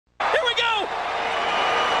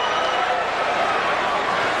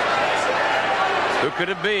Who could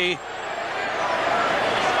it be?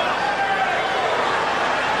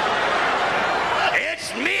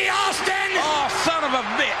 It's me, Austin! Oh, son of a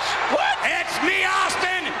bitch! What? It's me,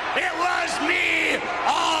 Austin! It was me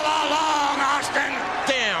all along, Austin!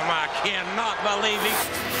 Damn, I cannot believe it.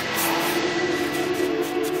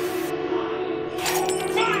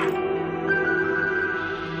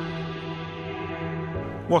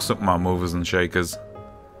 What's up, my movers and shakers?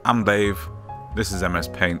 I'm Dave, this is MS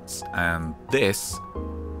Paints, and this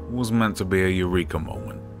was meant to be a eureka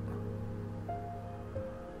moment.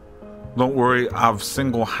 Don't worry, I've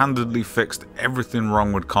single-handedly fixed everything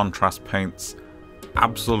wrong with contrast paints.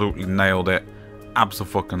 Absolutely nailed it.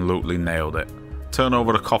 Abso-fucking-lutely nailed it. Turn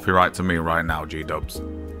over the copyright to me right now, G-dubs.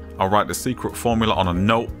 I'll write the secret formula on a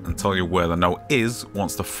note and tell you where the note is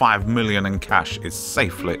once the 5 million in cash is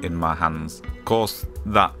safely in my hands. Of course,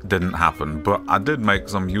 that didn't happen, but I did make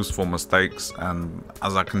some useful mistakes, and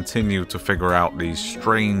as I continue to figure out these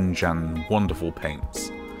strange and wonderful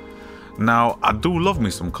paints. Now, I do love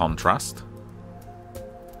me some contrast,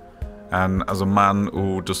 and as a man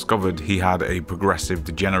who discovered he had a progressive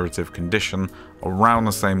degenerative condition around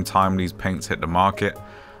the same time these paints hit the market,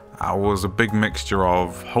 I was a big mixture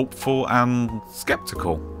of hopeful and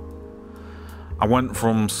skeptical. I went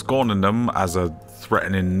from scorning them as a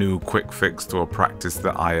threatening new quick fix to a practice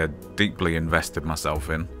that I had deeply invested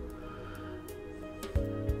myself in.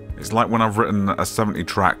 It's like when I've written a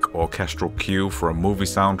 70-track orchestral cue for a movie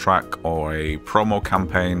soundtrack or a promo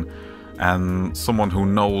campaign, and someone who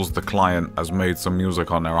knows the client has made some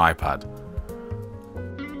music on their iPad.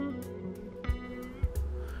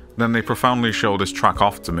 Then they profoundly show this track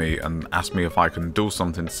off to me and ask me if I can do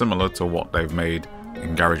something similar to what they've made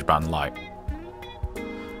in GarageBand Lite.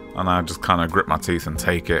 And I just kind of grit my teeth and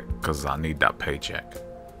take it, because I need that paycheck.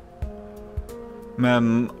 And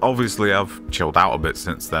then, obviously, I've chilled out a bit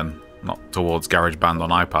since then. Not towards GarageBand on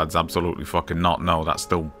iPads, absolutely fucking not, no, that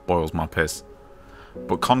still boils my piss.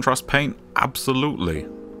 But contrast paint, absolutely.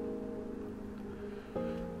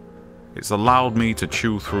 It's allowed me to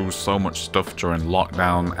chew through so much stuff during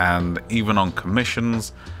lockdown, and even on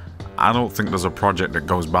commissions, I don't think there's a project that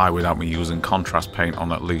goes by without me using contrast paint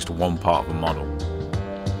on at least one part of a model.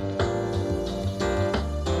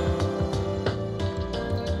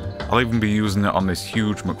 I'll even be using it on this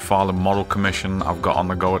huge McFarlane model commission I've got on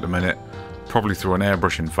the go at the minute, probably through an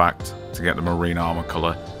airbrush in fact, to get the marine armor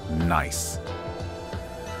colour nice.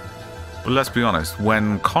 But let's be honest,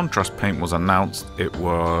 when contrast paint was announced, it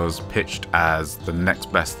was pitched as the next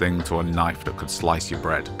best thing to a knife that could slice your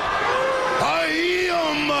bread. I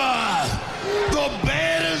am the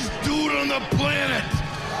baddest dude on the planet,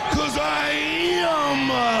 'cause I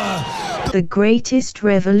am the greatest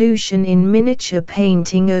revolution in miniature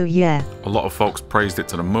painting, oh yeah. A lot of folks praised it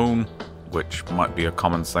to the moon, which might be a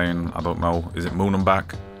common saying, I don't know, is it moon and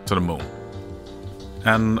back? To the moon.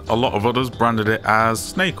 And a lot of others branded it as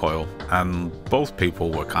snake oil, and both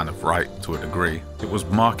people were kind of right to a degree. It was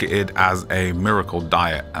marketed as a miracle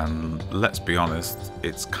diet, and let's be honest,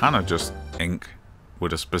 it's kind of just ink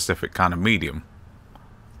with a specific kind of medium.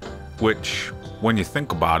 Which, when you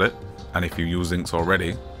think about it, and if you use inks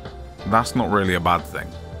already, that's not really a bad thing.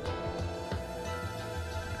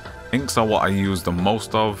 Inks are what I use the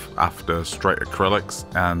most of after straight acrylics,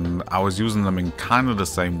 and I was using them in kind of the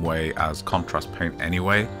same way as contrast paint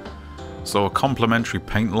anyway, so a complementary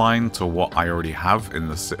paint line to what I already have in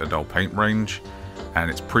the Citadel paint range, and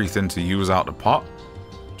it's pretty thin to use out the pot,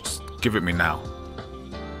 just give it me now.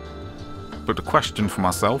 But the question for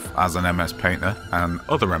myself as an MS painter and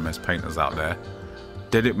other MS painters out there,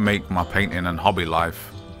 did it make my painting and hobby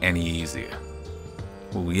life any easier?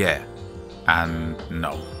 Well, yeah, and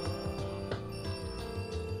no.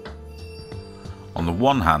 On the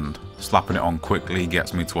one hand, slapping it on quickly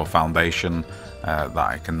gets me to a foundation that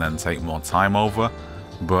I can then take more time over,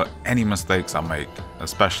 but any mistakes I make,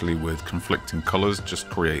 especially with conflicting colours, just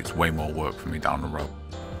creates way more work for me down the road.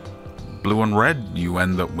 Blue and red, you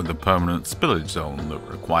end up with a permanent spillage zone that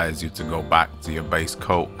requires you to go back to your base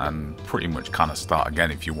coat and pretty much kind of start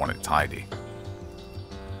again if you want it tidy.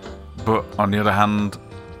 But on the other hand,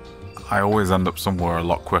 I always end up somewhere a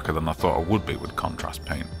lot quicker than I thought I would be with contrast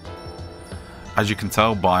paint. As you can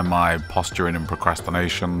tell by my posturing and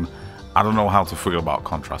procrastination, I don't know how to feel about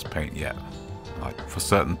contrast paint yet. Like, for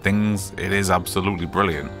certain things, it is absolutely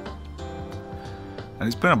brilliant. And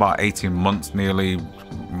it's been about 18 months nearly,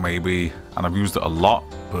 maybe, and I've used it a lot,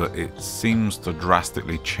 but it seems to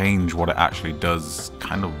drastically change what it actually does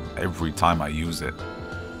kind of every time I use it.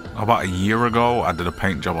 About a year ago, I did a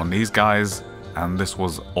paint job on these guys, and this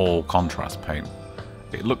was all contrast paint.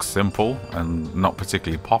 It looks simple and not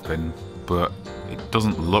particularly popping, but it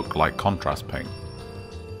doesn't look like contrast paint.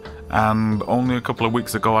 And only a couple of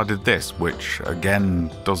weeks ago I did this, which again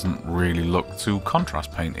doesn't really look too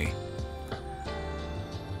contrast painty.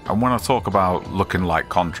 And when I talk about looking like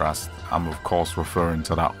contrast, I'm of course referring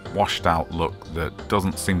to that washed out look that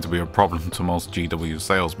doesn't seem to be a problem to most GW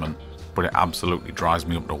salesmen, but it absolutely drives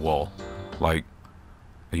me up the wall. Like,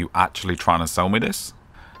 are you actually trying to sell me this?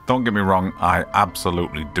 Don't get me wrong, I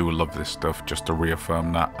absolutely do love this stuff, just to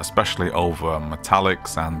reaffirm that, especially over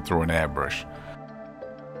metallics and through an airbrush.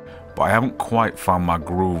 But I haven't quite found my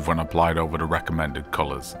groove when applied over the recommended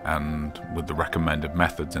colours and with the recommended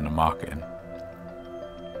methods in the marketing.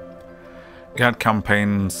 The ad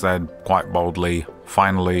campaign said quite boldly,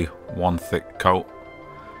 finally, one thick coat.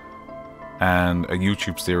 And a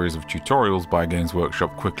YouTube series of tutorials by Games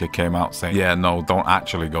Workshop quickly came out saying, yeah, no, don't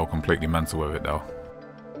actually go completely mental with it though.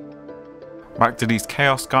 Back to these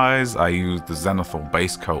Chaos guys, I used the Zenithal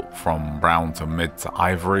base coat from brown to mid to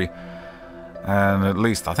ivory. And at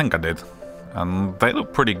least I think I did. And they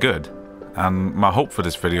look pretty good. And my hope for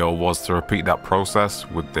this video was to repeat that process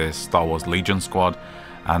with this Star Wars Legion squad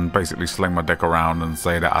and basically sling my dick around and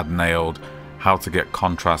say that I'd nailed how to get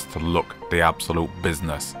contrast to look the absolute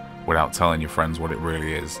business without telling your friends what it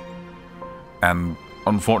really is. And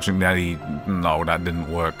unfortunately, no, that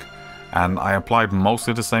didn't work. And I applied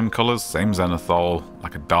mostly the same colours, same zenithal,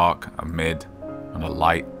 like a dark, a mid, and a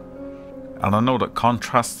light. And I know that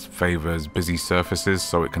contrast favours busy surfaces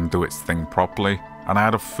so it can do its thing properly, and I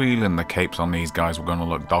had a feeling the capes on these guys were going to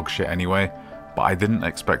look dog shit anyway, but I didn't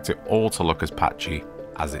expect it all to look as patchy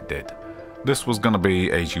as it did. This was going to be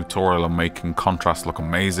a tutorial on making contrast look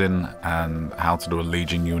amazing and how to do a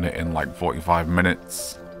Legion unit in like 45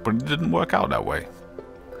 minutes, but it didn't work out that way.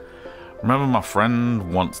 Remember my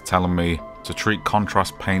friend once telling me to treat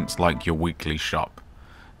contrast paints like your weekly shop.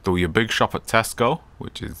 Do your big shop at Tesco,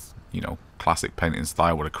 which is, you know, classic painting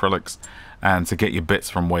style with acrylics, and to get your bits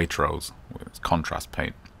from Waitrose, with contrast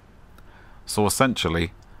paint. So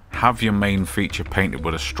essentially, have your main feature painted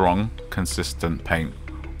with a strong, consistent paint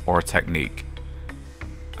or a technique.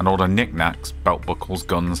 And all the knickknacks, belt buckles,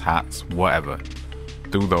 guns, hats, whatever,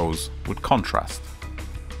 do those with contrast.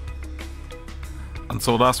 And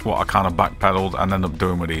so that's what I kind of backpedaled and ended up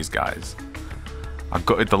doing with these guys. I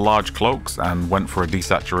gutted the large cloaks and went for a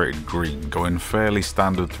desaturated green, going fairly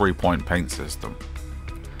standard 3-point paint system.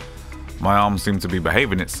 My arm seemed to be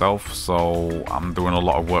behaving itself, so I'm doing a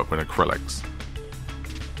lot of work with acrylics.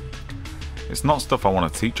 It's not stuff I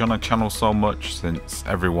want to teach on a channel so much, since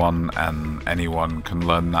everyone and anyone can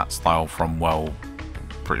learn that style from, well,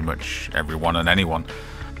 pretty much everyone and anyone.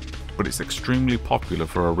 But it's extremely popular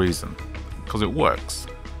for a reason, because it works,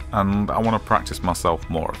 and I want to practice myself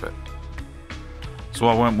more of it. So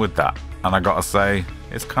I went with that, and I gotta say,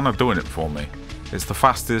 it's kind of doing it for me. It's the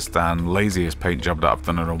fastest and laziest paint job that I've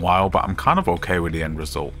done in a while, but I'm kind of okay with the end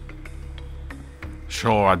result.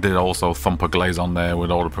 Sure, I did also thump a glaze on there with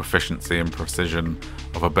all the proficiency and precision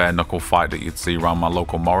of a bare knuckle fight that you'd see around my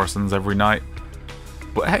local Morrison's every night.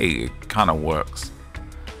 But hey, it kinda works.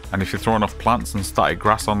 And if you throw enough plants and static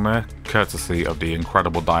grass on there, courtesy of the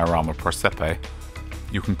incredible diorama Presepe,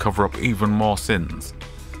 you can cover up even more sins.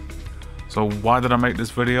 So why did I make this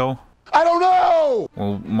video? I don't know!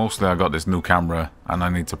 Well, mostly I got this new camera and I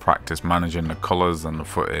need to practice managing the colours and the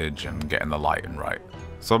footage and getting the lighting right.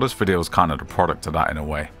 So this video is kind of the product of that in a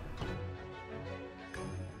way.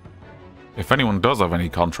 If anyone does have any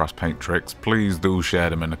contrast paint tricks, please do share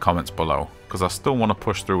them in the comments below, because I still want to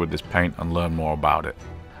push through with this paint and learn more about it.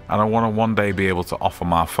 And I want to one day be able to offer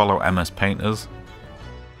my fellow MS painters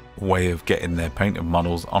a way of getting their painted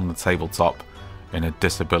models on the tabletop in a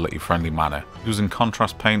disability friendly manner, using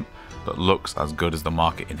contrast paint that looks as good as the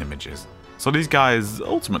marketing images. So these guys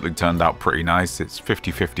ultimately turned out pretty nice. It's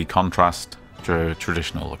 50-50 contrast to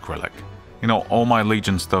traditional acrylic. You know, all my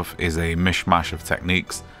Legion stuff is a mishmash of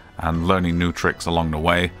techniques and learning new tricks along the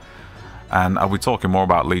way. And I'll be talking more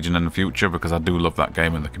about Legion in the future because I do love that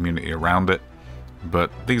game and the community around it.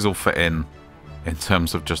 But these will fit in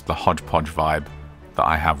terms of just the hodgepodge vibe that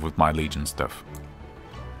I have with my Legion stuff.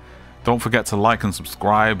 Don't forget to like and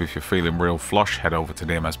subscribe. If you're feeling real flush, head over to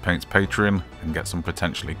the MS Paints Patreon and get some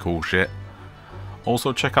potentially cool shit.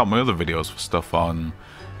 Also check out my other videos for stuff on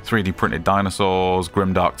 3D printed dinosaurs,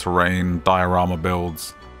 grimdark terrain, diorama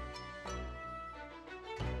builds.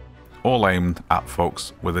 All aimed at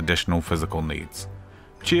folks with additional physical needs.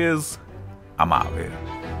 Cheers, I'm out of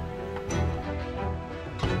here.